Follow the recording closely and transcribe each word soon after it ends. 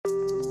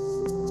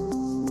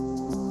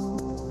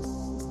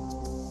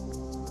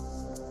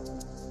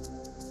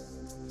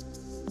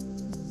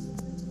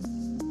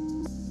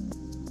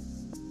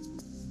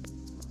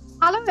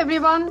Hello,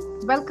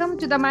 everyone. Welcome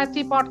to the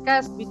Maitri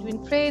podcast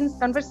between friends,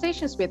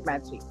 conversations with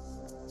Maitri.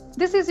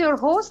 This is your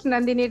host,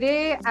 Nandini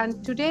Ray,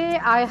 and today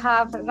I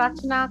have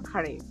Rachna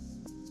Khare.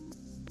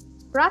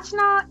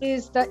 Rachna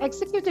is the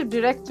executive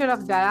director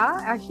of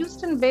DAYA, a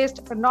Houston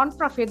based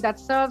nonprofit that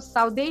serves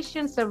South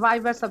Asian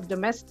survivors of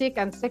domestic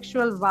and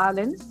sexual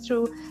violence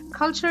through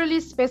culturally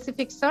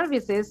specific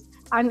services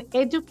and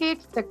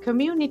educates the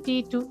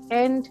community to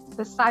end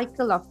the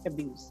cycle of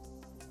abuse.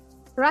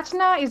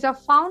 Rachna is a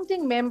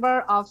founding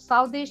member of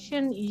South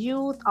Asian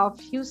Youth of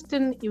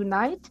Houston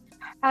Unite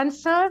and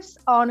serves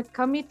on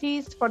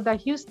committees for the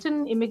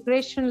Houston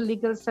Immigration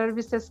Legal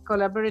Services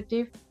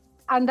Collaborative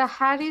and the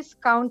Harris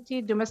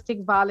County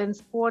Domestic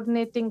Violence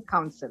Coordinating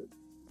Council.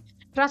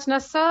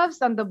 Rachna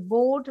serves on the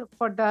board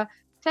for the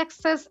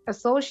Texas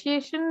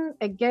Association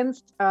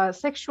Against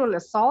Sexual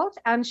Assault,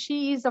 and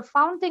she is a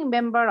founding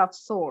member of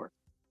SOAR,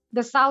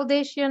 the South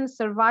Asian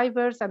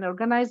Survivors and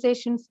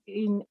Organizations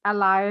in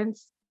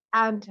Alliance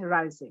and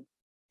Rising.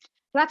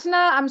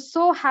 Rachna, I'm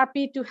so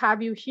happy to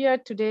have you here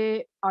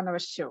today on our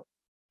show.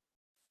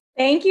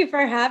 Thank you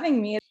for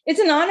having me. It's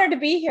an honor to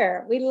be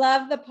here. We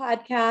love the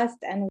podcast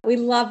and we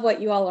love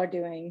what you all are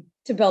doing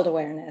to build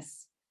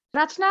awareness.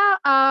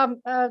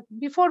 Rachna,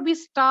 before we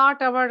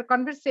start our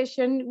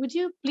conversation, would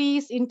you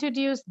please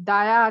introduce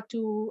DAYA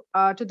to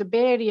the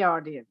Bay Area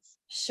audience?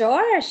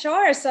 Sure.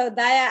 So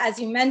DAYA, as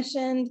you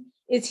mentioned,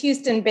 is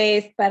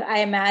Houston-based, but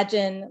I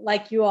imagine,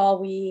 like you all,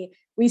 we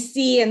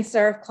see and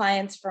serve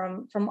clients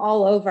from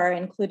all over,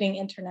 including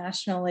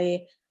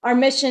internationally. Our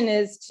mission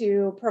is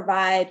to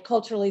provide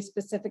culturally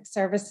specific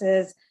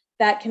services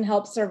that can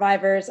help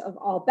survivors of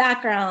all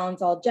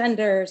backgrounds, all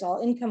genders,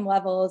 all income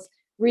levels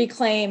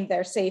reclaim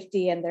their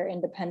safety and their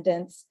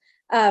independence.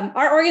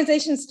 Our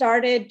organization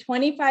started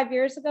 25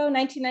 years ago,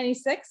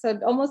 1996, so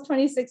almost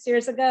 26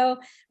 years ago,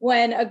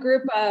 when a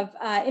group of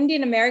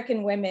Indian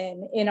American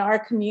women in our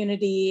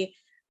community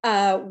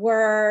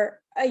were,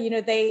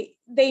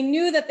 they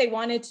knew that they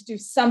wanted to do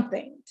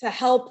something to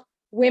help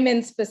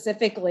women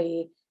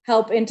specifically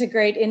help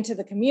integrate into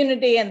the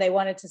community, and they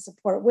wanted to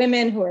support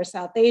women who are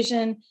South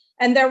Asian.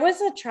 And there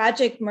was a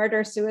tragic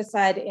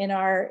murder-suicide in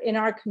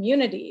our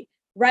community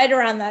right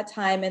around that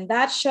time, and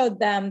that showed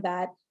them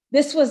that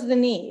this was the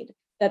need,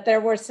 that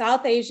there were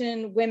South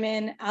Asian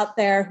women out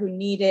there who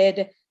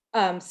needed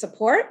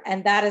support,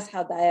 and that is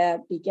how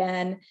DAYA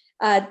began.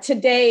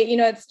 Today,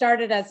 it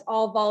started as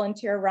all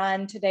volunteer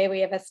run. Today,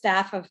 we have a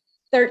staff of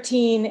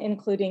 13,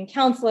 including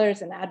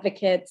counselors and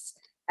advocates,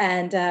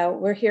 and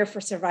we're here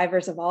for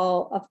survivors of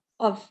all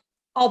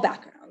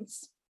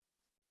backgrounds.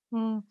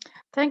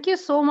 Thank you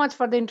so much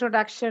for the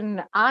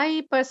introduction.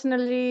 I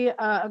personally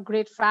a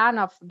great fan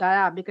of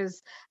DAYA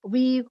because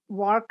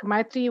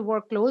Maitri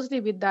work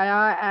closely with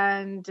DAYA,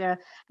 and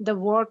the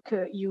work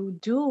you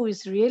do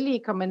is really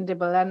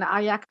commendable. And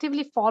I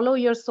actively follow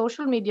your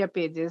social media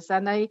pages,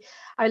 and I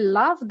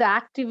love the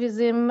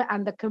activism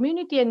and the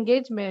community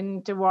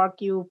engagement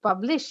work you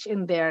publish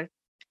in there.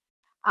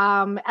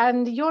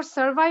 And your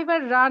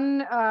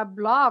survivor-run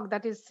blog,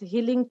 that is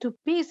Healing to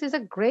Peace, is a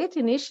great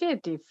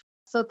initiative.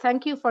 So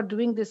thank you for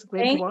doing this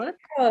great work.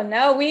 Oh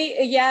no, we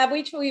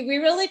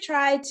really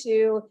try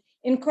to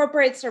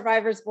incorporate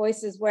survivors'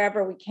 voices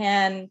wherever we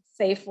can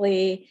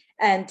safely,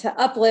 and to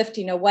uplift,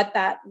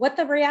 what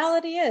the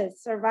reality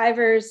is.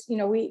 Survivors,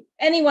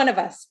 any one of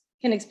us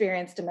can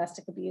experience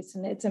domestic abuse,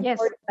 and it's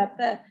important that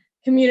the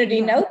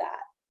community know that.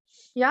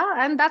 Yeah,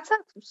 and that's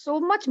so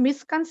much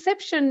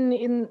misconception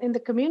in the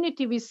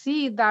community. We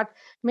see that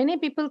many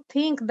people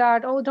think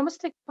that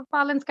domestic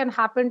violence can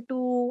happen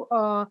to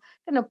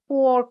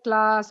poor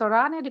class or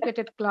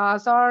uneducated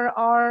class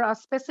or a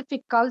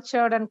specific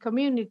culture and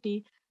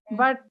community.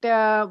 But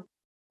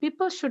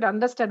people should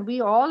understand,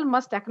 we all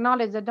must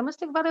acknowledge that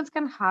domestic violence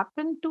can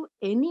happen to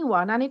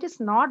anyone, and it is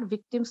not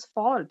victim's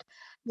fault.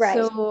 Right.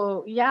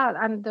 So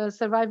and the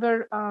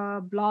survivor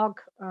blog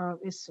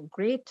is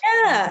great.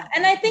 Yeah,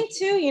 and I think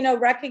too,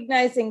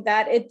 recognizing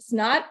that it's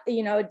not,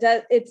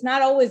 it's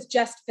not always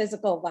just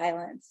physical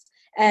violence,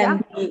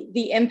 and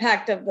the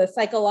impact of the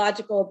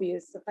psychological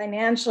abuse, the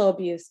financial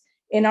abuse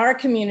in our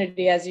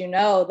community, as you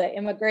know, the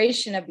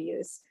immigration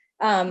abuse,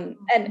 and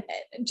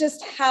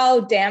just how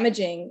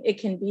damaging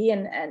it can be,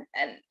 and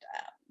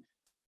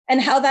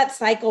how that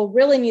cycle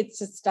really needs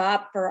to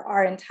stop for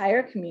our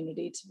entire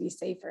community to be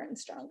safer and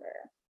stronger.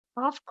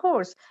 Of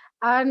course.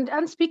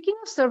 And speaking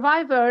of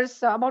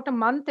survivors, about a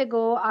month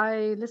ago,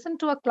 I listened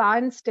to a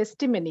client's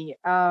testimony,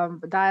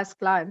 DAYA's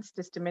client's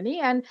testimony,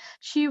 and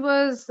she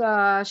was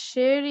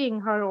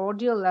sharing her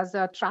ordeal as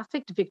a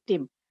trafficked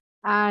victim.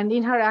 And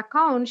in her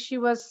account, she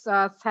was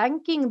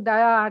thanking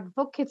DAYA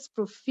advocates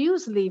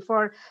profusely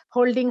for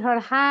holding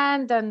her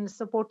hand and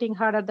supporting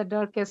her at the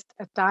darkest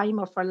time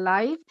of her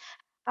life.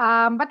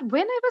 But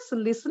when I was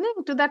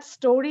listening to that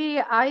story,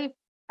 I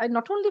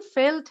not only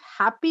felt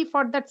happy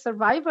for that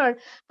survivor,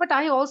 but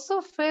I also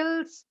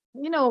felt,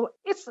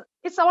 it's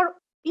our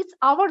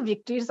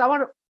victory. It's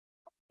our,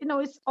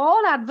 it's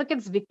all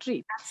advocates'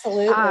 victory.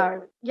 Absolutely.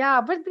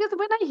 But because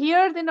when I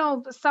hear,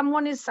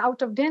 someone is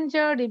out of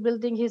danger,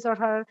 rebuilding his or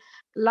her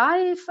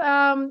life,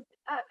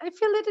 I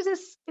feel that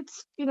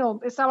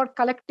it's our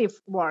collective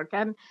work,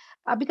 and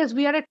because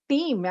we are a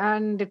team,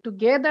 and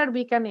together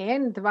we can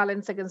end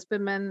violence against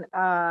women,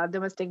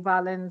 domestic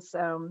violence,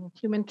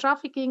 human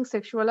trafficking,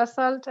 sexual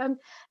assault,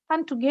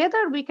 and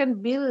together we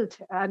can build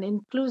an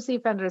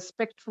inclusive and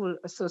respectful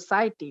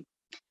society.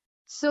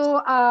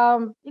 So,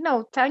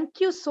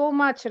 thank you so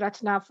much,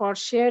 Rachna, for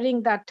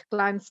sharing that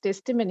client's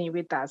testimony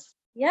with us.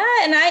 Yeah,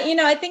 and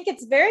I think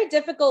it's very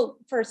difficult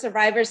for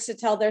survivors to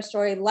tell their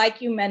story,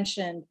 like you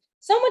mentioned.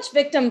 So much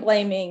victim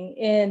blaming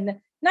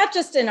in not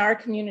just in our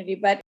community,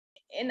 but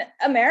in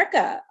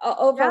America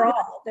overall.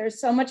 Yeah. There's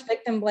so much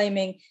victim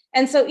blaming.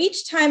 And so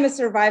each time a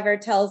survivor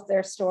tells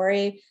their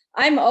story,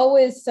 I'm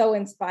always so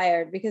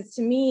inspired because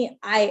to me,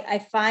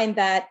 I find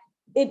that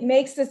it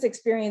makes this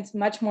experience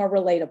much more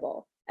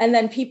relatable. And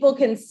then people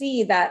can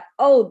see that,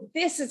 oh,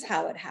 this is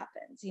how it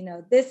happens.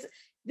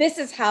 This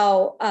is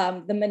how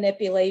the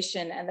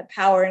manipulation and the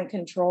power and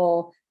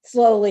control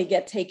slowly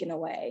get taken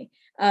away.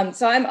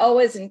 So I'm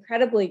always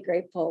incredibly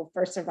grateful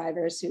for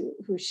survivors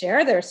who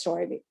share their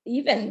story.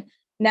 Even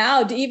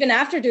now, even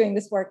after doing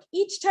this work,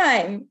 each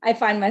time I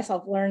find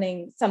myself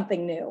learning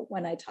something new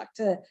when I talk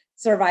to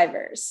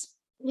survivors.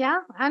 Yeah,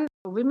 and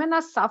women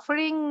are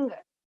suffering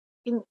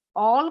in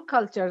all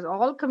cultures,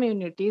 all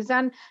communities,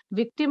 and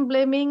victim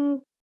blaming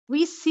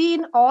we see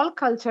in all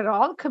culture,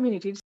 all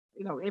communities.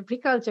 Every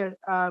culture,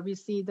 we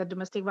see that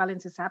domestic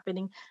violence is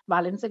happening,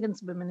 violence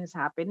against women is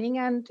happening,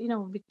 and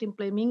victim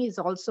blaming is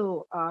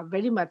also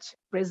very much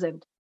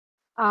present.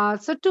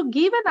 So to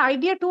give an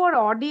idea to our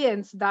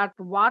audience that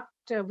what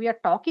we are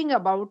talking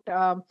about,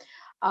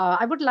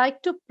 I would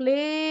like to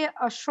play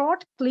a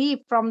short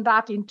clip from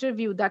that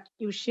interview that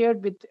you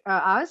shared with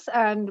us,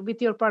 and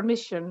with your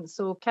permission.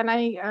 So can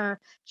I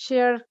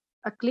share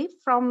a clip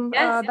from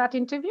Yes, that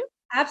interview?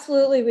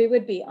 absolutely. We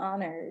would be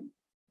honored.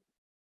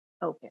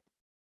 Okay.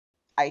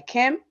 I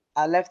came,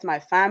 I left my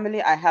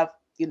family. I have,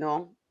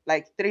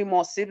 like 3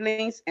 more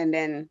siblings, and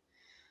then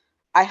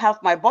I have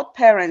my both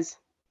parents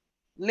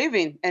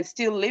living and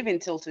still living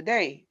till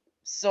today.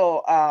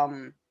 So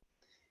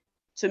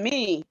to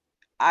me,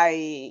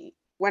 I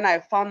when I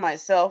found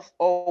myself,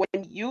 or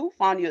when you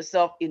found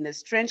yourself in a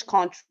strange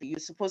country, you're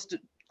supposed to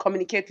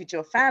communicate with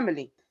your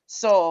family.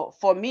 So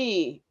for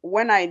me,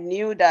 when I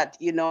knew that,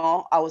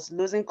 I was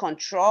losing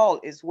control,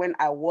 is when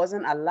I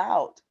wasn't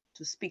allowed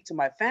to speak to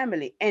my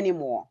family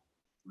anymore.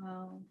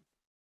 Wow.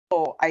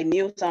 So I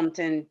knew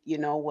something,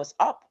 was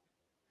up.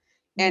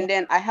 Yeah. And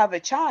then I have a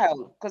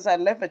child, because I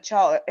left a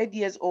child, an 8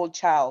 years old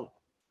child,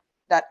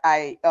 that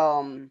I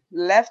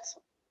left,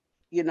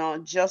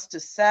 just to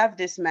serve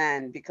this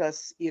man,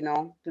 because,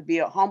 to be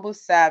a humble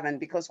servant,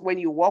 because when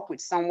you work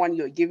with someone,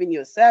 you're giving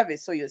your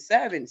service, so you're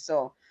serving.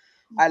 So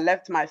I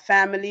left my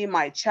family,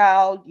 my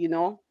child,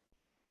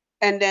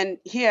 and then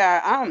here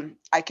I am.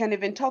 I can't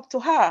even talk to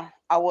her.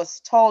 I was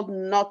told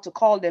not to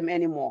call them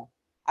anymore.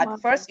 At Wow.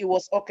 first, it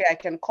was okay, I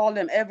can call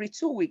them every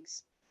 2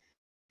 weeks.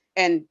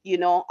 And,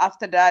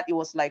 after that, it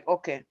was like,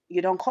 okay,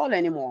 you don't call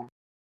anymore.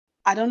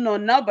 I don't know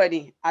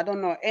nobody. I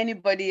don't know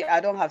anybody. I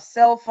don't have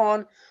cell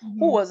phone.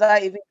 Who was I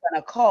even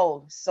gonna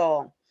call?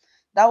 So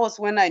that was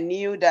when I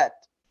knew that,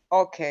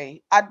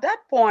 okay. At that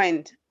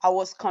point, I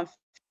was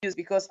confused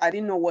because I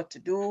didn't know what to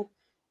do.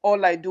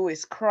 All I do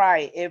is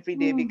cry every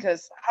day,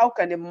 because how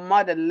can a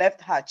mother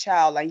left her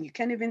child and you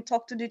can't even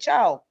talk to the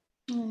child?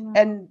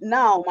 And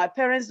now my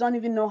parents don't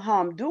even know how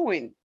I'm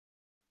doing.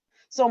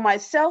 So my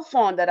cell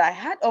phone that I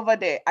had over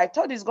there, I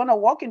thought it's gonna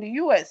work in the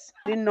US.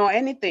 I didn't know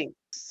anything.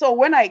 So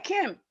when I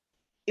came,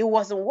 it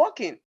wasn't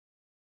working.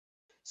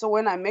 So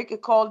when I make a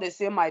call, they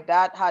say my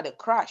dad had a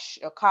crash,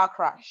 a car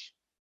crash.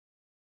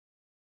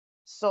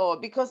 So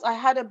because I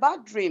had a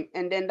bad dream,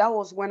 and then that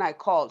was when I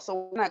called.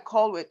 So when I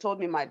called, they told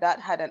me my dad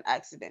had an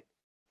accident.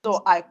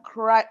 So I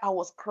cried. I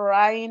was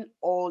crying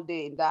all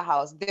day in that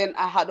house. Then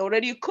I had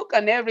already cooked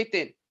and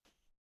everything.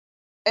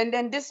 And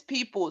then these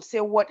people say,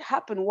 "What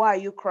happened? Why are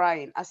you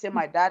crying?" I said,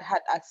 "My dad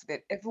had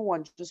accident."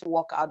 Everyone just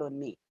walk out on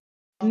me.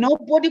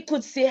 Nobody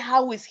could say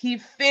how is he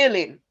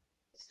feeling.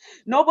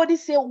 Nobody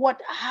said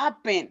what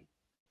happened.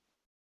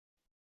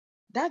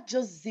 That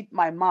just zipped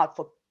my mouth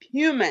for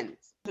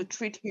humans to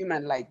treat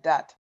human like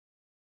that.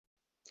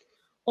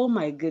 Oh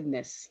my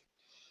goodness.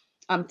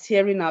 I'm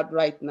tearing out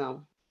right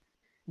now.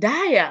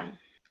 Daya,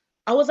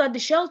 I was at the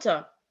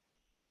shelter.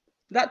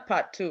 That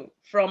part too.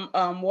 From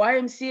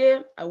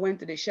YMCA, I went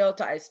to the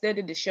shelter. I stayed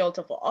in the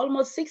shelter for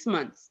almost 6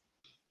 months.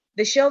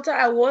 The shelter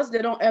I was,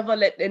 they don't ever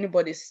let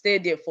anybody stay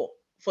there for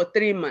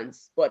 3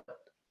 months. But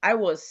I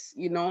was,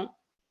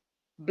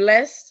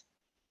 blessed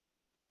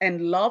and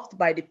loved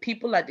by the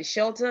people at the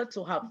shelter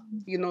to have,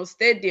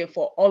 stayed there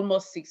for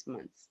almost 6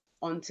 months,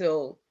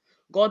 until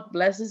God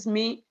blesses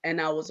me and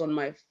I was on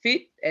my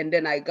feet, and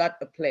then I got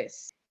a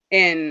place.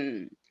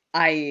 And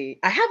I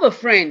have a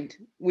friend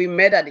we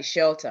met at the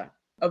shelter,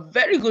 a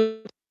very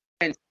good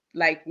friend,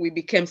 like we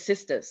became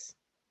sisters.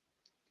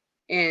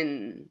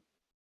 And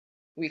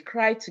we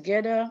cried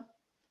together,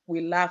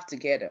 we laughed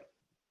together.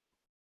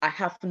 I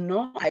have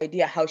no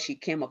idea how she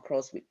came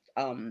across with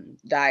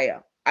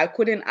Daya. I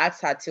couldn't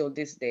ask her till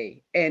this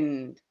day.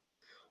 And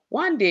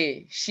One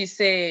day she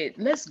said,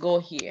 let's go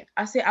here.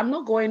 I said, I'm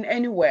not going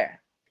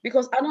anywhere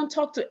because I don't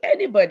talk to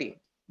anybody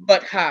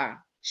but her.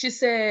 She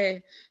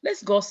said,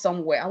 let's go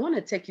somewhere. I want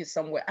to take you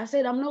somewhere. I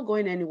said, I'm not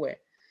going anywhere.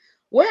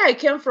 Where I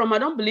came from, I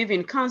don't believe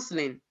in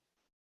counseling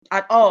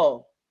at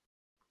all.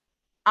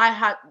 I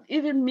had,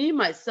 even me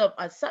myself,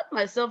 I sat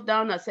myself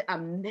down. I said,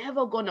 I'm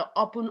never going to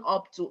open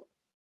up to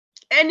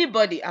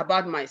anybody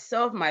about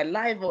myself, my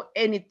life, or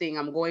anything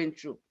I'm going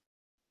through.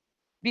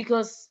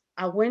 Because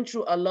I went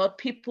through a lot.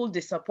 People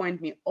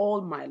disappoint me all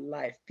my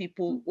life.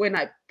 People, when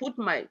I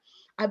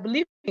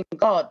believe in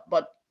God,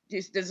 but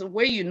there's a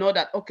way you know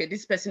that, okay,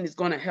 this person is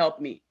going to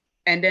help me.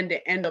 And then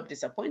they end up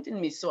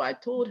disappointing me. So I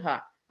told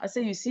her, I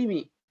said, you see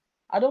me,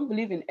 I don't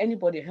believe in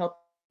anybody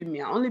helping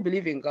me. I only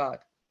believe in God.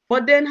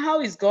 But then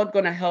how is God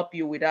going to help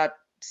you without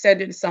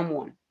sending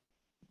someone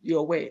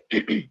your way?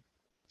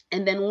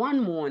 And then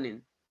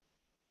one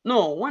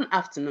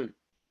afternoon,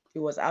 it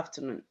was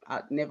afternoon,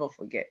 I'll never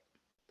forget.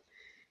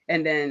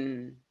 And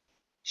then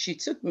she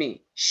took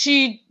me.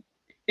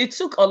 It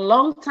took a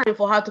long time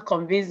for her to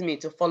convince me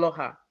to follow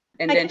her.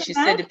 And then she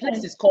said, the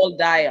place is called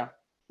Daya.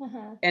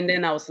 And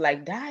then I was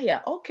like,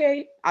 Daya,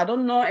 okay. I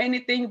don't know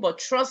anything, but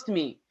trust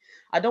me.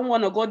 I don't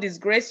want to go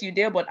disgrace you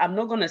there, but I'm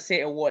not going to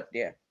say a word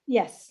there.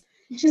 Yes.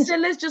 She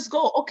said, let's just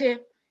go. Okay.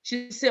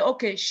 She said,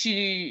 okay,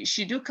 she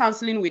do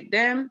counseling with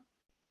them.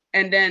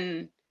 And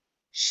then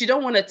she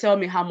don't want to tell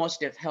me how much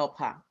they've helped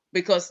her,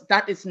 because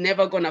that is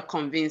never going to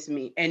convince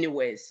me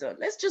anyway. So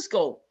let's just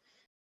go.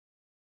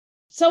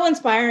 So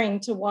inspiring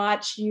to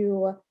watch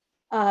you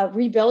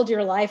rebuild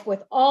your life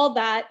with all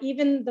that,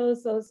 even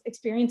those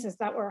experiences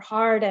that were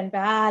hard and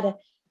bad.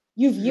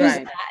 You've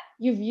used that.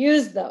 You've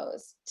used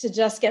those to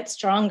just get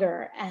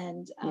stronger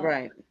and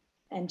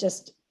and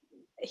just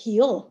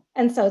heal.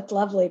 And so it's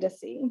lovely to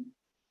see.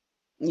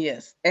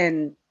 Yes.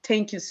 And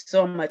thank you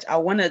so much. I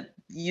want to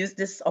use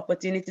this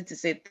opportunity to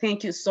say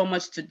thank you so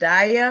much to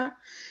Daya.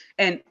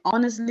 And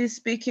honestly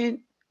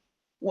speaking,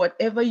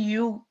 whatever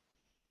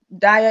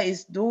Daya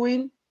is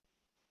doing,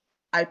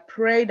 I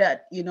pray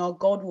that,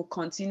 God will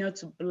continue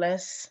to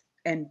bless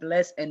and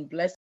bless and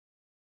bless.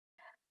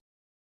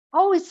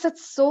 Oh, it's such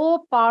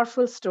so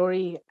powerful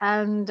story.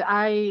 And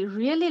I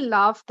really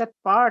love that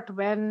part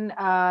when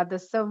the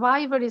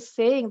survivor is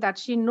saying that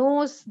she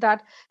knows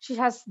that she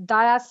has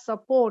Daya's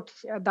support.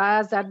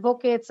 Daya's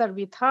advocates are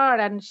with her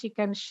and she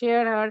can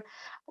share her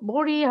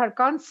worry, her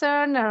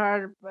concern,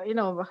 her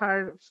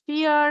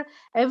fear,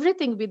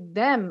 everything with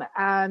them.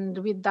 And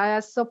with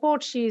Daya's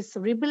support, she's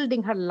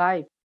rebuilding her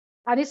life.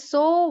 And it's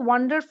so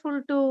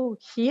wonderful to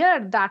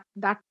hear that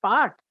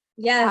part.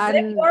 Yes,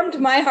 it warmed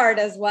my heart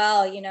as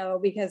well,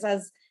 because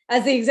as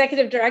the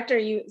executive director,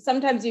 you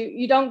sometimes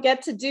you don't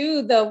get to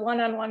do the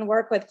one-on-one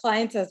work with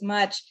clients as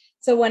much.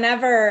 So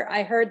whenever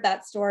I heard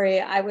that story,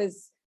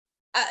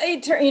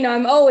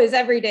 I'm always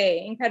every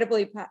day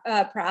incredibly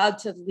proud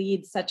to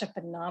lead such a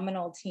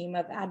phenomenal team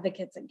of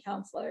advocates and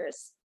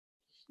counselors.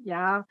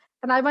 Yeah.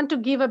 And I want to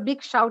give a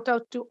big shout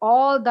out to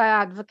all the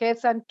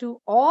advocates and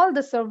to all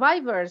the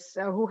survivors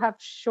who have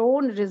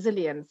shown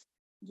resilience.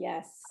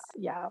 Yes.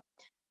 Yeah.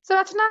 So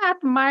Rachna,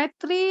 at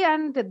Maitri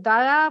and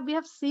Daya, we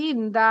have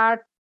seen that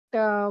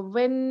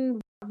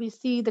when we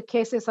see the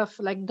cases of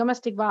like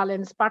domestic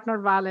violence, partner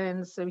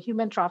violence,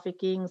 human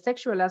trafficking,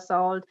 sexual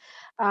assault,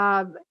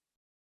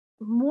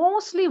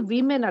 mostly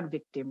women are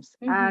victims.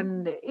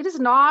 And it is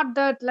not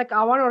that like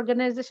our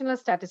organizational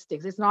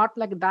statistics, it's not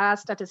like Daya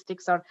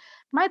statistics or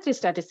Maitri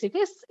statistics.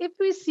 If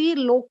we see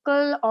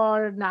local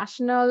or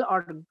national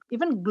or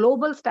even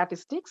global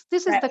statistics,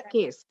 this is the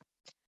case.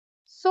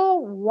 So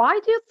why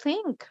do you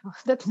think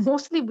that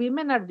mostly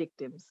women are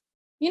victims?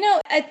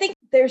 I think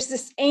there's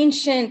this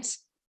ancient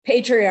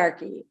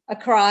patriarchy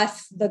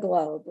across the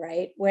globe,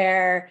 right?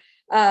 Where,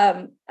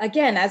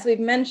 again, as we've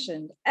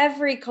mentioned,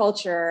 every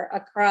culture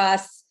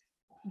across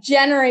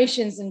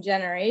generations and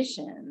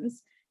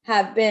generations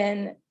have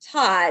been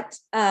taught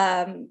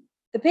the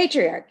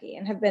patriarchy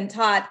and have been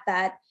taught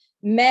that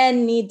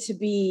men need to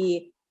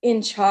be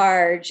in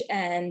charge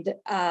and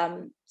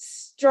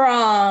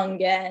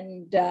strong,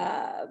 and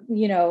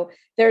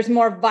there's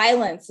more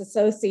violence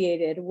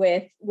associated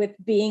with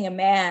being a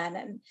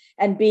man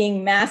and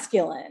being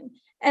masculine.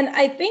 And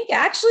I think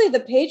actually the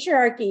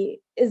patriarchy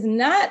is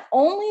not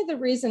only the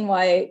reason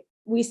why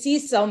we see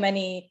so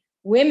many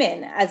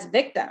women as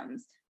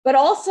victims, but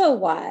also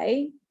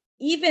why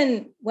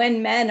even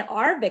when men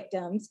are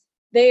victims,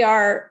 they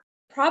are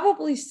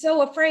probably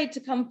so afraid to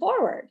come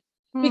forward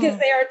because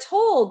they are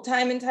told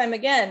time and time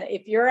again,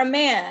 if you're a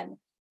man,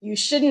 you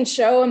shouldn't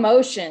show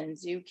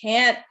emotions. You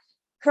can't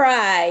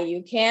cry.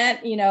 You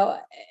can't,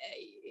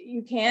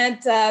 you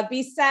can't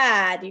be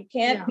sad. You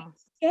can't be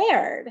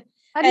scared.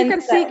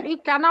 And you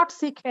cannot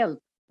seek help.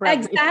 Right?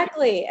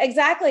 Exactly.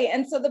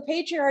 And so the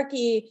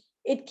patriarchy,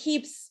 it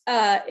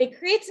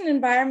creates an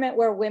environment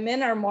where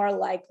women are more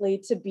likely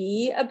to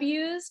be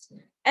abused,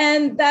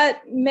 and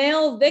that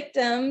male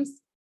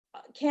victims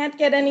can't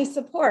get any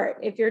support.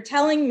 If you're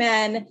telling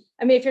men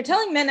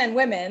and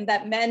women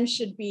that men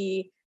should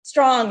be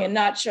strong and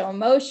not show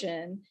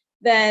emotion,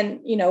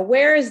 then,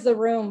 where is the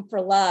room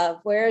for love?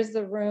 Where is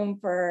the room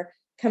for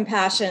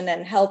compassion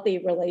and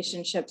healthy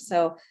relationships?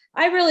 So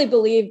I really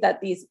believe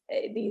that these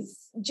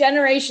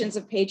generations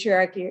of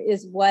patriarchy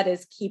is what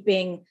is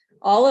keeping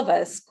all of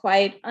us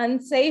quite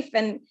unsafe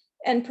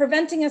and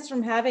preventing us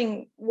from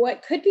having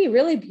what could be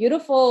really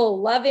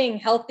beautiful, loving,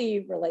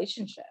 healthy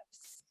relationships.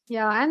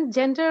 Yeah, and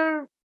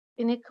gender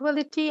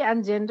inequality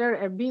and gender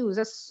abuse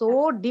are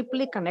so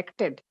deeply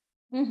connected.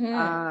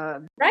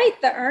 Mm-hmm.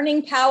 Right, the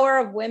earning power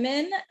of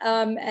women,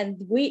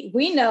 and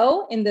we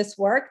know in this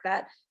work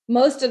that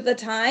most of the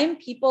time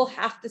people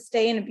have to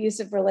stay in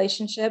abusive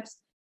relationships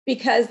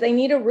because they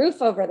need a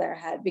roof over their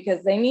head,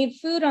 because they need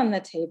food on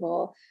the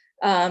table,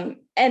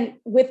 and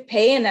with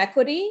pay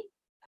inequity,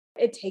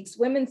 it takes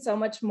women so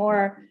much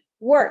more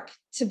work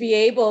to be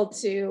able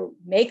to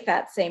make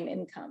that same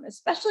income,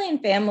 especially in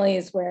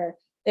families where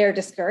they're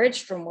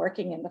discouraged from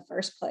working in the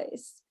first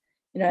place.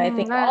 I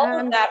think all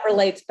of that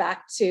relates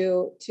back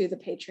to the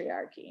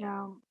patriarchy.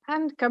 Yeah,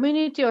 and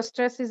community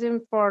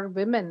ostracism for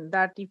women,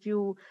 that if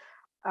you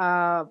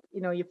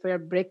if you're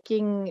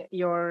breaking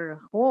your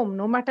home,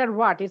 no matter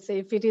what,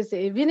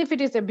 even if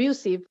it is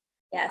abusive,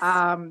 yes,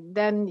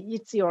 then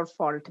it's your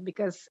fault,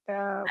 because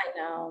I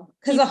know,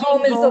 because the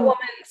home is the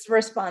woman's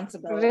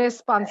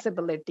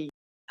responsibility.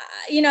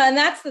 And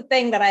that's the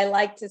thing that I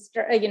like to,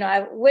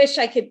 I wish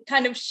I could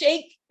kind of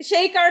shake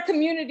our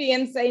community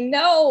and say,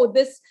 no,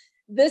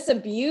 this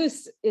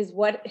abuse is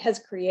what has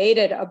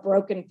created a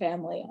broken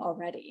family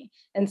already.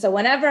 And so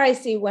whenever I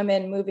see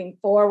women moving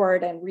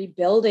forward and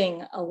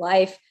rebuilding a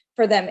life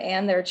for them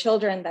and their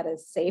children that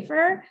is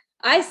safer,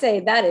 I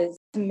say that is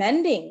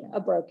mending a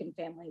broken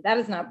family. That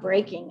is not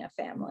breaking a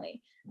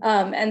family.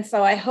 And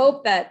so I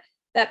hope that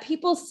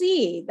people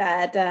see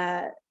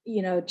that,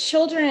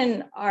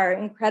 children are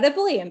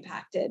incredibly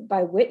impacted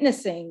by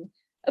witnessing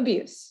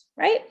abuse,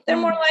 right? They're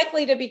more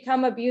likely to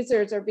become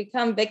abusers or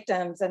become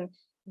victims. And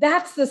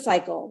that's the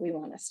cycle we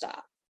want to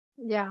stop.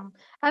 Yeah.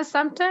 And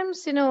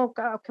sometimes,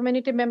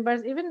 community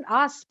members, even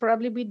us,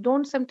 probably we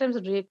don't sometimes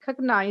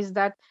recognize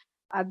that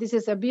this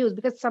is abuse,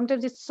 because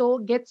sometimes it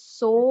gets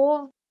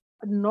so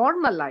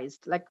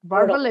normalized, like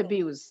verbal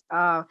abuse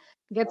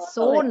gets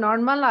so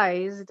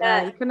normalized,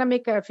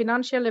 economic,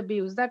 financial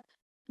abuse, that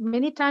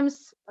many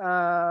times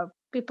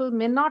people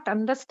may not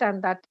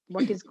understand that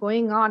what is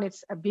going on,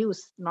 it's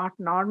abuse, not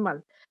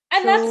normal.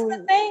 And that's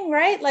the thing,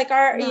 right? Like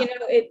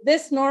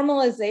this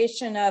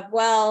normalization of,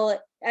 well,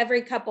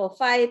 every couple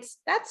fights,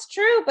 that's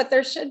true, but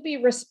there should be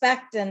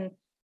respect and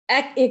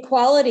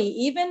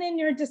equality, even in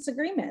your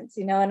disagreements,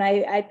 and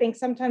I think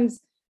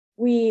sometimes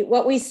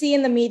what we see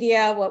in the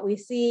media, what we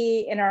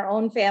see in our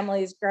own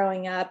families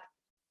growing up,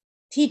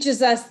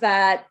 teaches us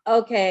that,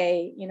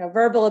 okay,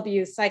 verbal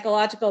abuse,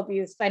 psychological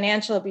abuse,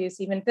 financial abuse,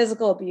 even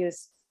physical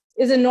abuse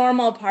is a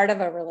normal part of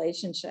a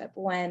relationship,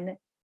 when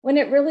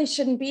it really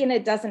shouldn't be, and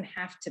it doesn't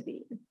have to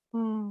be.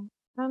 And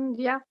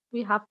yeah,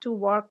 we have to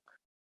work.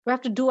 We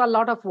have to do a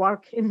lot of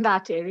work in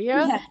that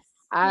area. Yes.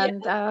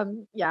 And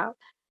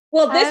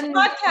Well, this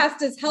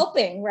podcast is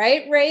helping,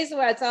 right? Raise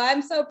what? So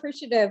I'm so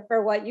appreciative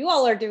for what you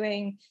all are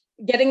doing,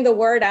 getting the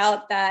word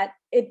out that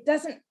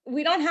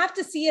we don't have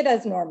to see it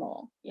as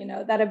normal,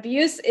 that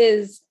abuse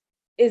is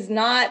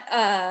not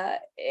a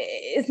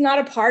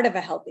part of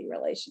a healthy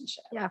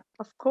relationship. Yeah,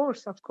 of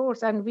course.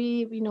 And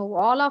we,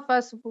 all of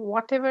us,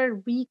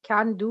 whatever we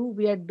can do,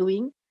 we are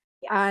doing.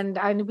 Yes.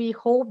 And we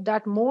hope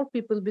that more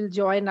people will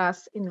join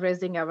us in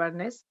raising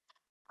awareness.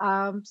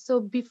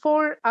 So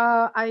before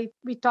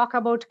we talk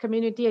about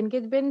community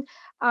engagement,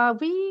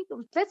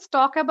 let's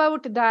talk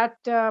about that.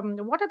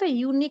 What are the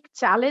unique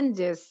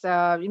challenges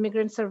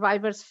immigrant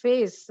survivors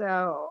face?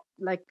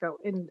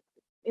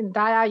 In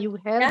Daya, you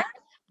help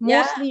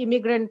mostly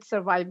immigrant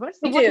survivors.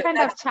 So what kind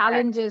of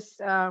challenges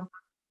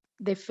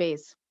they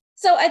face?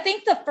 So I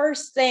think the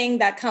first thing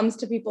that comes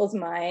to people's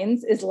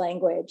minds is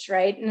language,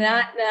 right?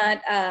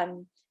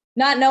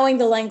 Not knowing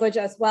the language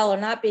as well, or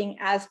not being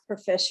as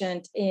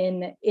proficient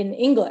in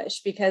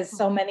English, because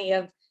so many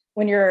of,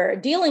 when you're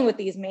dealing with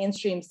these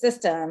mainstream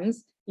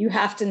systems, you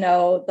have to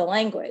know the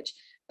language.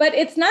 But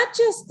it's not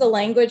just the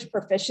language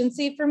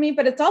proficiency for me,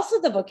 but it's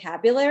also the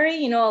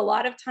vocabulary. A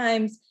lot of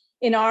times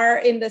in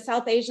the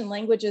South Asian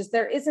languages,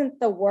 there isn't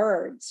the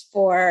words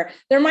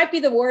there might be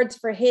the words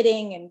for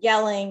hitting and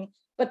yelling,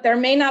 but there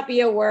may not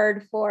be a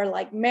word for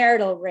like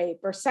marital rape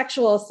or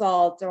sexual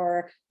assault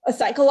or a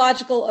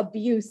psychological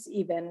abuse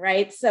even,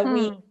 right? So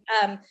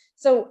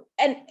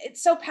and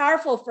it's so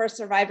powerful for a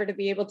survivor to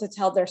be able to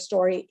tell their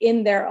story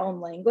in their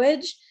own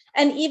language.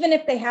 And even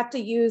if they have to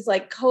use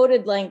like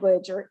coded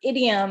language or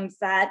idioms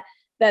that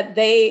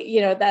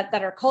they,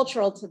 that are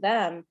cultural to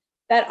them,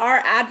 that our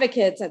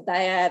advocates at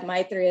Daya at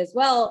Maitri as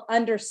well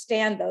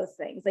understand those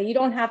things, that you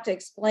don't have to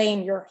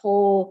explain your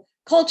whole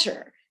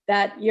culture,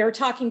 that you're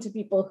talking to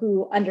people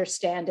who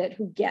understand it,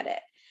 who get it.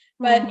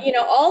 But,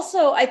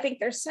 also I think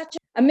there's such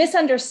a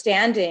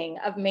misunderstanding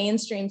of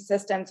mainstream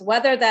systems,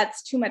 whether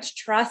that's too much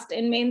trust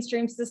in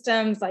mainstream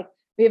systems. Like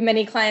We have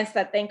many clients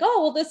that think, oh,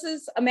 well, this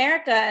is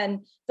America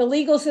and the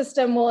legal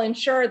system will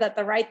ensure that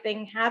the right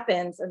thing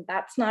happens. And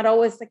that's not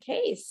always the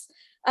case.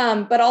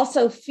 But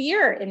also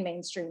fear in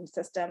mainstream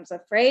systems,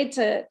 afraid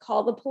to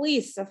call the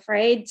police,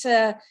 afraid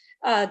to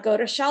go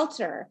to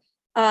shelter.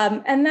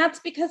 And that's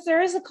because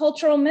there is a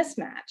cultural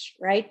mismatch,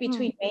 right,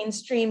 between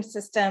mainstream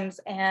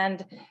systems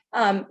and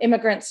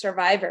immigrant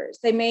survivors.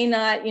 They may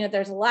not,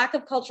 there's a lack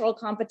of cultural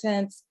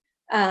competence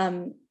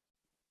by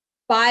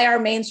our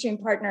mainstream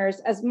partners.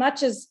 As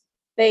much as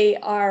they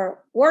are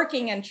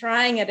working and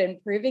trying at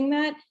improving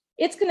that,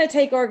 it's going to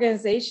take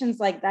organizations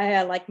like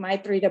Daya, like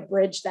My3 to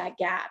bridge that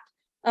gap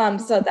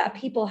so that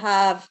people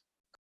have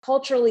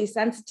culturally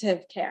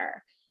sensitive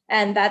care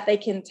and that they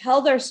can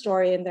tell their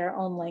story in their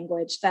own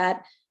language,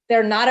 that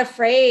they're not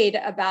afraid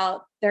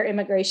about their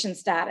immigration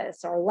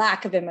status or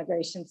lack of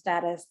immigration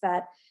status,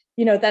 that,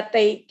 that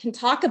they can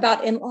talk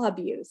about in-law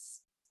abuse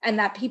and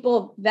that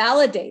people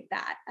validate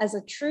that as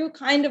a true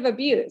kind of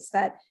abuse,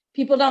 that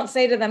people don't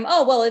say to them,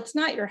 oh, well, it's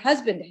not your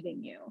husband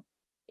hitting you.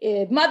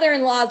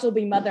 Mother-in-laws will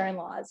be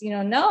mother-in-laws.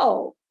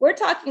 No, we're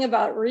talking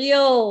about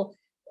real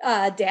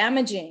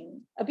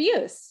damaging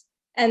abuse.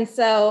 And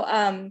so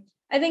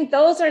I think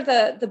those are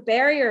the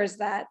barriers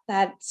that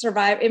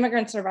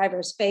immigrant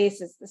survivors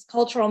face, is this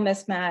cultural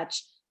mismatch,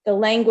 the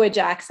language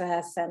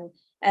access,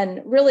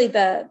 and really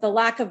the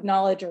lack of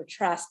knowledge or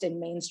trust in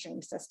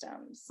mainstream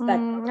systems.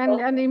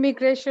 And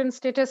immigration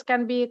status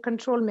can be a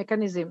control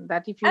mechanism,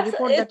 that if you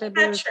report that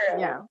abuse,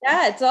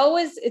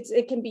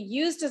 it can be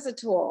used as a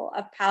tool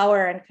of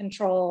power and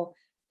control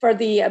for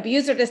the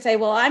abuser to say,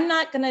 well, I'm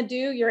not going to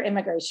do your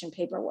immigration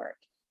paperwork.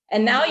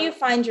 And now you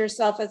find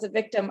yourself as a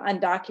victim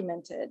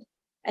undocumented.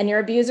 And your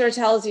abuser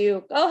tells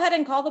you, go ahead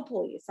and call the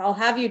police. I'll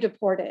have you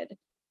deported.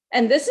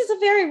 And this is a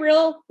very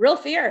real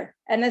fear.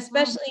 And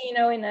especially,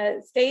 in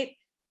a state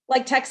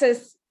like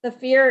Texas, the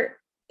fear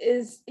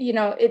is,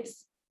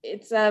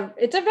 it's a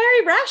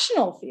very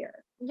rational fear.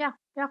 Yeah,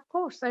 of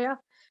course. Yeah.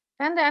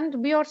 And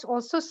we are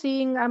also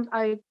seeing,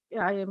 I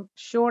am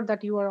sure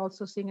that you are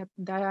also seeing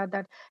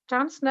that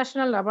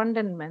transnational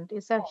abandonment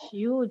is a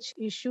huge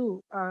issue,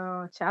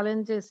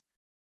 challenges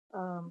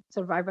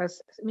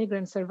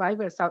immigrant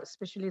survivors,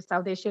 especially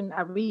South Asian.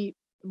 We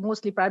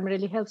mostly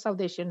primarily help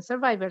South Asian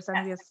survivors,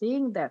 and we are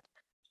seeing that.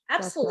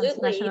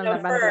 Absolutely.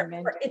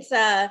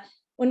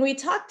 When we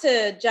talk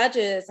to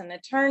judges and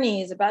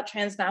attorneys about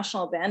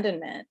transnational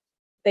abandonment,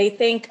 they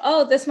think,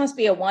 oh, this must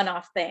be a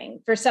one-off thing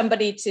for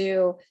somebody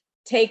to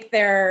take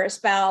their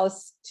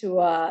spouse to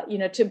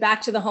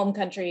back to the home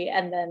country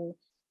and then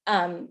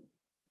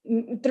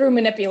through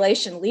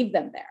manipulation leave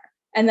them there,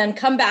 and then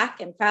come back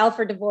and file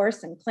for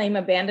divorce and claim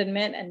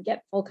abandonment and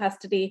get full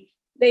custody.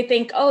 They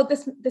think, oh,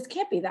 this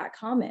can't be that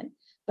common,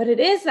 but it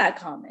is that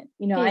common.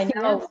 I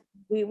know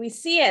we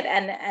see it,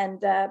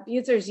 and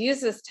abusers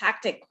use this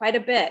tactic quite a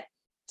bit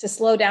to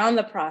slow down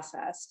the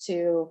process,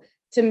 to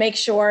make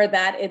sure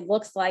that it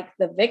looks like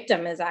the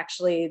victim is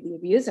actually the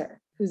abuser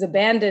who's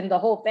abandoned the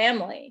whole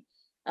family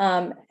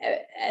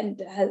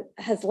and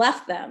has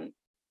left them,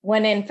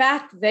 when in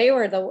fact they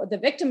were the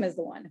victim is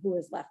the one who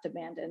was left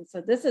abandoned.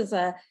 So this is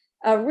a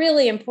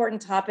really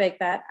important topic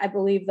that I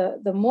believe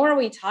the more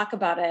we talk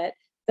about it,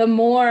 the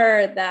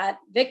more that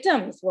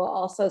victims will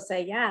also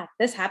say, yeah,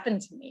 this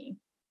happened to me.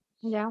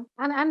 Yeah.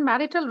 And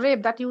marital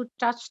rape that you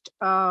touched,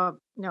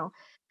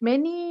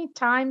 many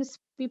times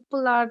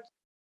people are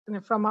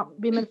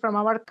women from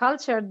our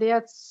culture, they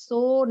are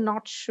so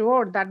not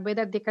sure that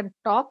whether they can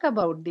talk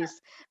about this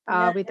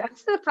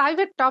it's a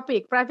private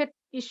topic, private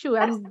issue,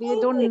 and Absolutely.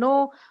 they don't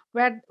know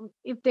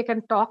if they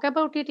can talk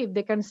about it, if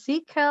they can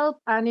seek help.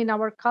 And in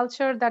our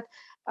culture, that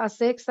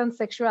sex and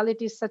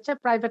sexuality is such a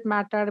private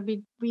matter.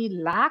 We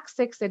lack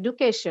sex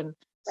education.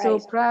 So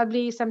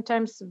probably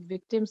sometimes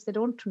victims, they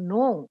don't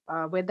know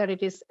whether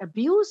it is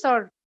abuse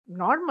or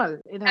normal.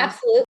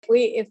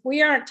 Absolutely. If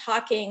we aren't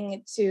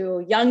talking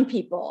to young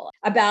people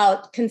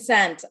about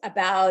consent,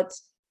 about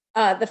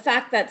the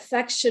fact that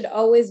sex should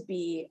always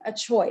be a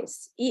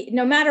choice,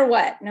 no matter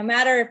what, no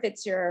matter if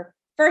it's your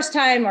first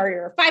time or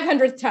your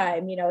 500th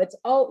time, it's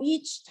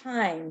each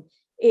time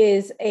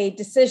is a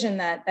decision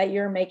that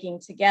you're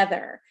making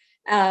together,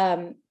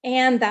 and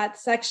that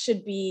sex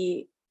should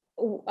be,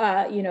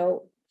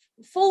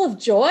 full of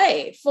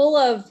joy, full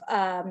of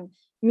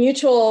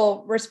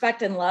mutual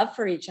respect and love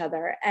for each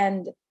other,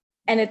 and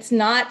it's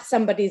not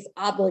somebody's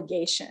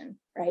obligation,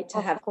 right,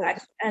 to have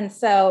sex. And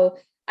so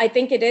I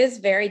think it is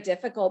very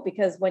difficult,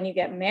 because when you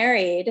get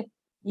married,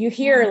 you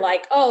hear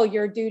like, oh,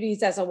 your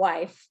duties as a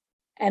wife,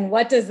 and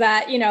what does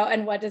that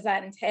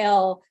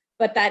entail?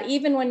 But that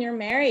even when you're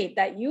married,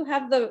 that you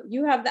have the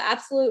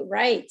absolute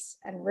rights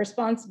and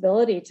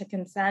responsibility to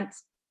consent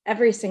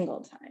every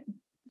single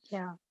time.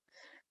 Yeah.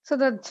 So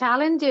the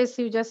challenges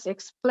you just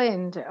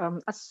explained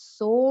are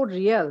so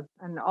real,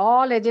 and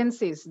all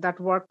agencies that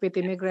work with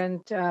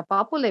immigrant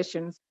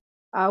populations,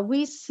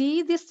 we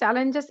see these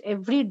challenges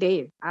every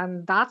day.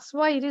 And that's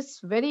why it is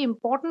very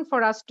important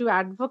for us to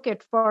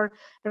advocate for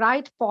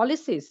right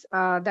policies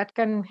that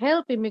can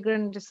help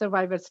immigrant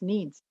survivors'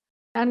 needs.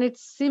 And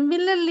it's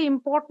similarly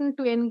important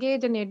to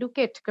engage and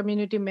educate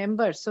community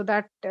members so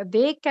that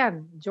they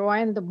can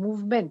join the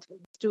movement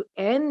to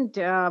end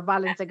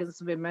violence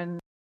against women.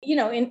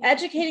 In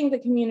educating the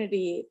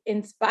community,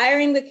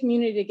 inspiring the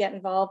community to get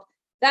involved,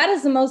 that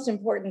is the most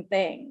important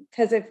thing.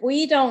 Because if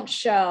we don't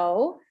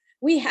show,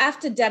 we have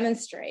to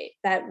demonstrate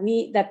that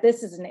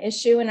this is an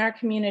issue in our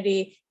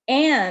community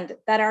and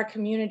that our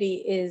community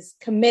is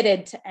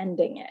committed to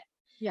ending it,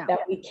 that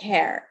we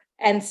care.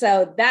 And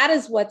so that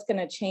is what's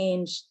going to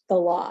change the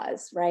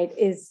laws, right?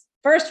 Is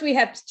first we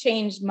have to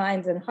change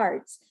minds and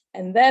hearts,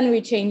 and then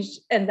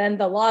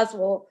the laws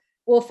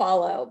will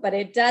follow. But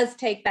it does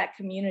take that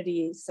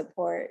community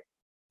support.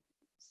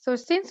 So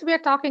since we are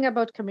talking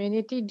about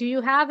community, do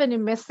you have any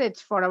message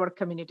for our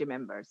community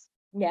members?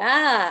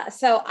 Yeah.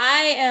 So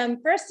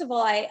first of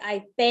all,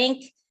 I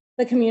thank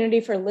the community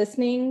for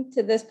listening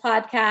to this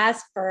podcast,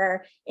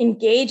 for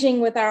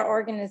engaging with our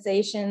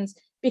organizations,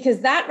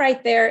 because that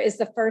right there is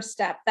the first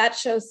step. That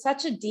shows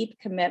such a deep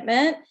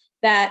commitment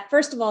that,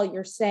 first of all,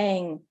 you're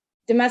saying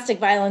domestic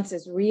violence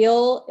is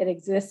real, it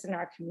exists in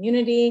our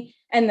community.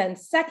 And then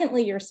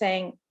secondly, you're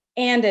saying,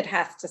 and it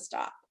has to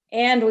stop,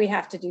 and we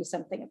have to do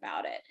something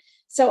about it.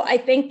 So I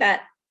think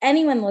that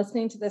anyone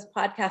listening to this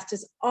podcast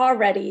has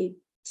already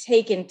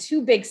taken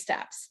two big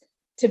steps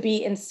to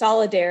be in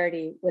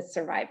solidarity with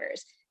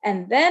survivors.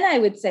 And then I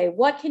would say,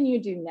 what can you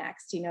do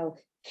next?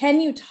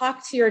 Can you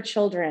talk to your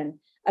children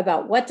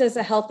about what does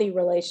a healthy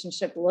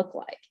relationship look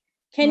like?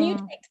 Can you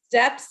take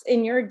steps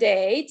in your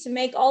day to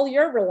make all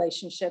your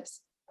relationships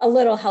a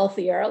little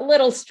healthier, a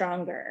little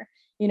stronger?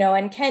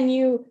 And can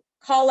you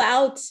call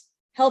out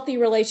healthy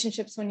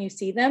relationships when you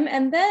see them?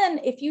 And then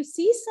if you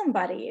see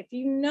somebody, if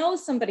you know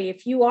somebody,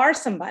 if you are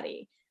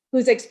somebody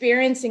who's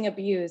experiencing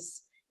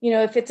abuse,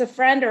 if it's a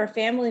friend or a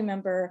family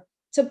member,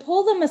 to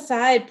pull them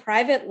aside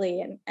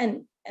privately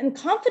and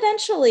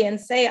confidentially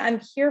and say,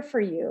 I'm here for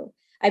you.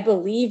 I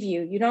believe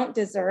you. You don't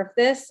deserve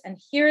this. And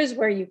here's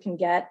where you can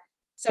get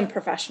some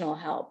professional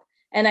help.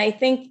 And I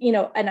think,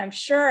 and I'm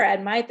sure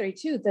at My3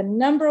 too, the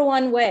number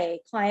one way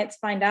clients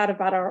find out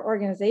about our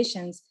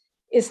organizations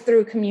is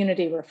through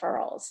community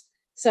referrals.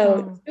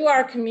 So to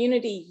our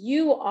community,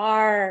 you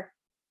are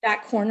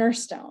that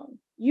cornerstone.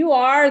 You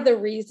are the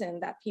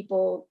reason that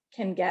people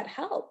can get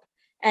help.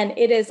 And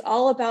it is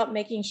all about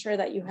making sure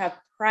that you have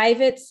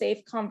private,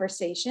 safe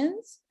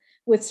conversations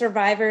with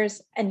survivors,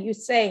 and you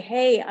say,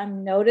 hey,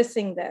 I'm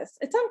noticing this.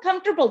 It's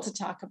uncomfortable to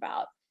talk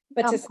about,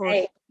 but to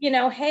say,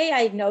 hey,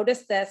 I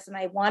noticed this and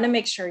I want to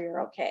make sure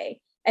you're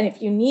okay. And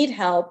if you need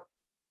help,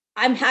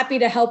 I'm happy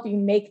to help you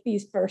make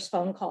these first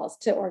phone calls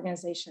to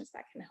organizations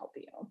that can help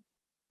you.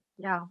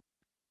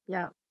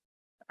 Yeah,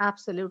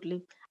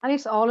 absolutely. And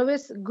it's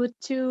always good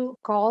to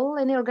call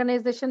any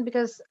organization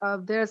because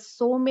there are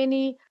so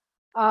many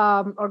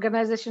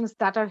organizations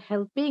that are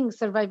helping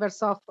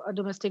survivors of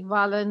domestic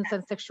violence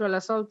and sexual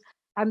assault,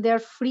 and they're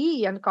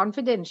free and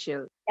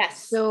confidential.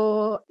 Yes.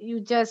 So you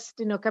just,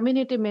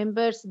 community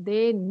members,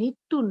 they need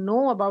to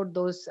know about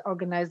those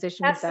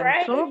organizations. That's and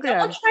right.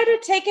 programs. Don't try to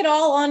take it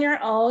all on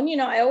your own.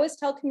 I always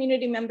tell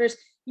community members,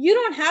 you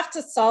don't have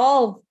to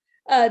solve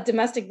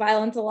domestic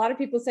violence. A lot of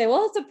people say,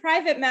 well, it's a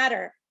private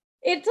matter.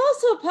 It's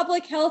also a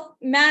public health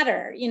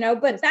matter,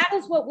 but that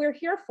is what we're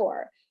here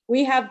for.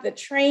 We have the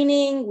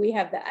training, we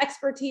have the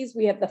expertise,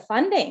 we have the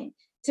funding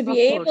to be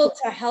able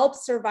to help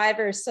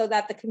survivors so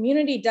that the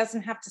community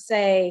doesn't have to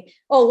say,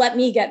 oh, let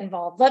me get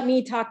involved. Let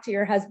me talk to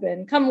your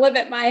husband. Come live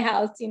at my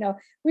house.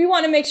 We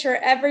want to make sure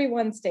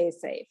everyone stays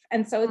safe.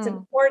 And so it's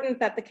important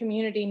that the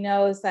community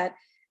knows that,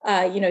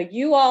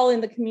 you all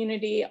in the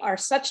community are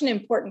such an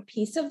important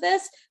piece of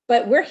this,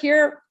 but we're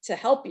here to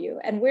help you.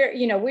 And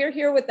we're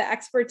here with the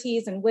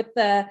expertise and with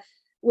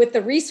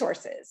the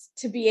resources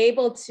to be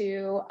able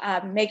to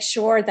make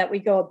sure that we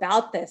go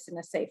about this in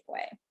a safe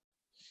way.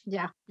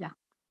 Yeah.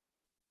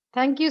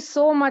 Thank you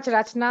so much,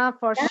 Rachna,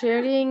 for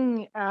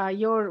sharing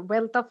your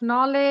wealth of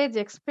knowledge,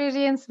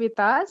 experience with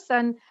us.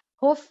 And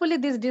hopefully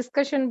this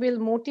discussion will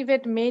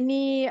motivate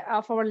many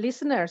of our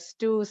listeners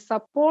to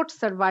support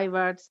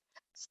survivors,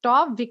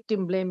 stop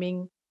victim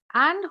blaming,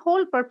 and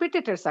hold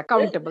perpetrators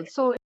accountable.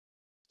 So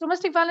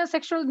domestic violence,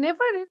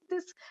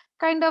 this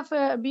kind of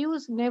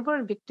abuse,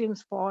 never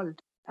victims'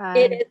 fault.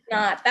 It is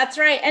not. That's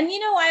right. And,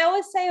 I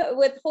always say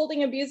with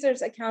holding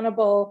abusers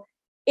accountable,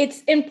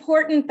 it's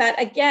important that,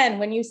 again,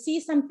 when you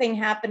see something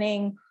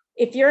happening,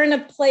 if you're in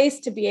a place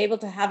to be able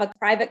to have a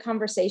private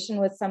conversation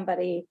with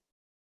somebody,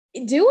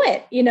 do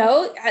it,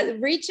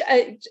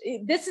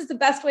 this is the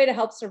best way to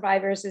help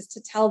survivors, is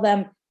to tell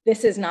them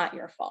this is not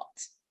your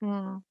fault.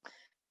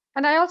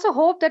 And I also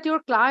hope that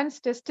your client's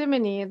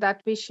testimony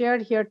that we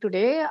shared here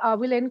today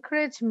will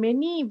encourage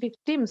many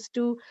victims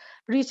to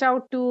reach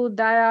out to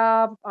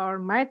Daya or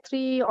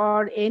My3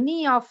 or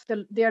any of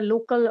their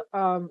local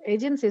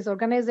agencies,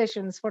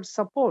 organizations for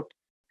support.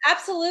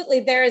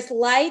 Absolutely. There's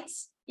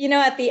lights,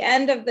 at the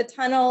end of the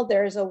tunnel.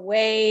 There's a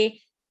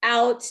way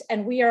out,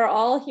 and we are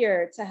all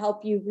here to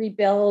help you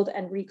rebuild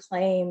and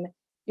reclaim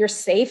your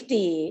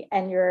safety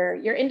and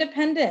your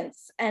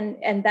independence,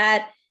 and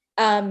that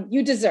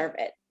you deserve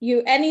it.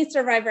 any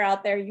survivor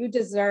out there, you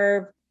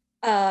deserve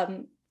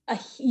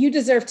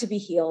to be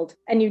healed,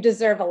 and you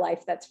deserve a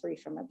life that's free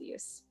from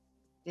abuse.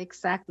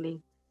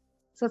 Exactly.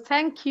 So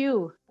thank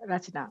you,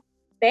 Rachna.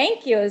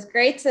 Thank you. It was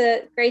great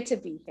to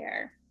be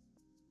here.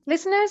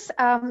 Listeners,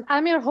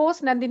 I'm your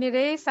host, Nandini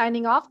Ray,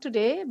 signing off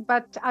today,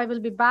 but I will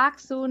be back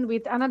soon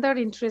with another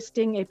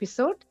interesting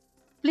episode.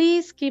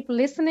 Please keep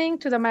listening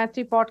to the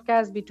Maitri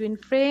podcast Between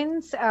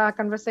Friends,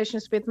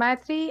 Conversations with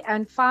Maitri,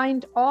 and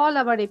find all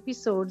our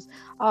episodes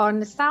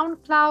on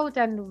SoundCloud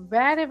and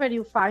wherever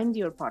you find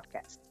your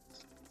podcast.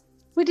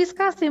 We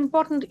discuss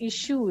important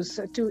issues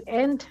to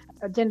end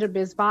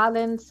gender-based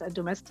violence,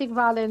 domestic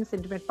violence,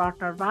 intimate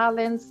partner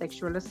violence,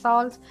 sexual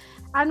assault,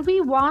 and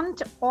we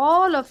want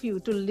all of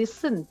you to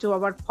listen to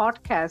our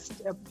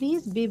podcast.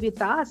 Please be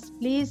with us.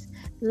 Please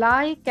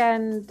like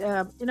and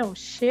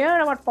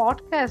share our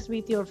podcast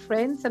with your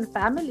friends and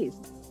families.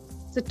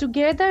 So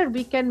together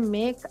we can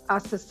make a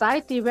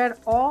society where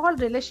all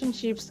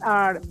relationships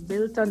are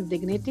built on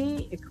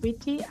dignity,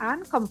 equity,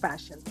 and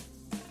compassion.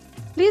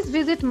 Please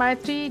visit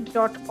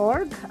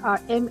maitri.org,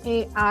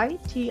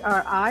 MAITRI,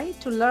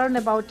 to learn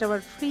about our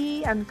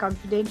free and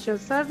confidential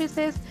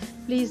services.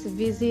 Please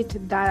visit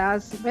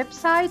Daya's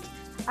website,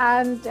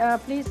 and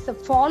please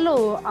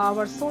follow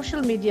our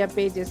social media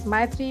pages,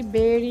 Maitri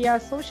Bay Area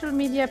social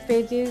media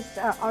pages.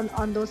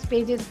 On those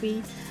pages,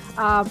 we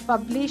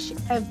publish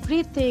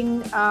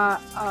everything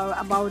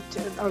about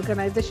our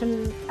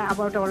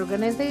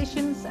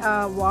organization's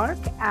work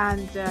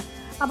and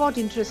about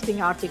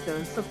interesting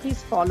articles. So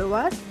please follow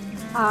us.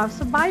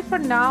 So bye for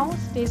now.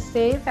 Stay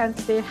safe and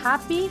stay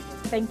happy.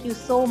 Thank you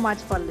so much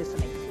for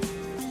listening.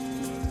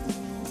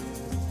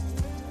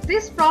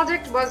 This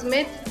project was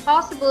made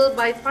possible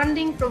by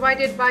funding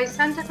provided by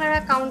Santa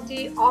Clara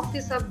County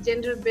Office of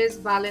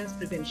Gender-Based Violence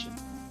Prevention.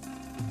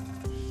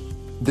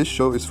 This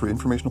show is for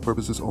informational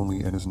purposes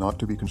only and is not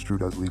to be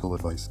construed as legal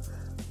advice.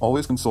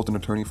 Always consult an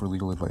attorney for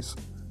legal advice.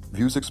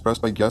 Views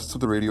expressed by guests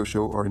of the radio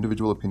show are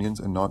individual opinions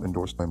and not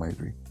endorsed by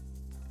Maitri.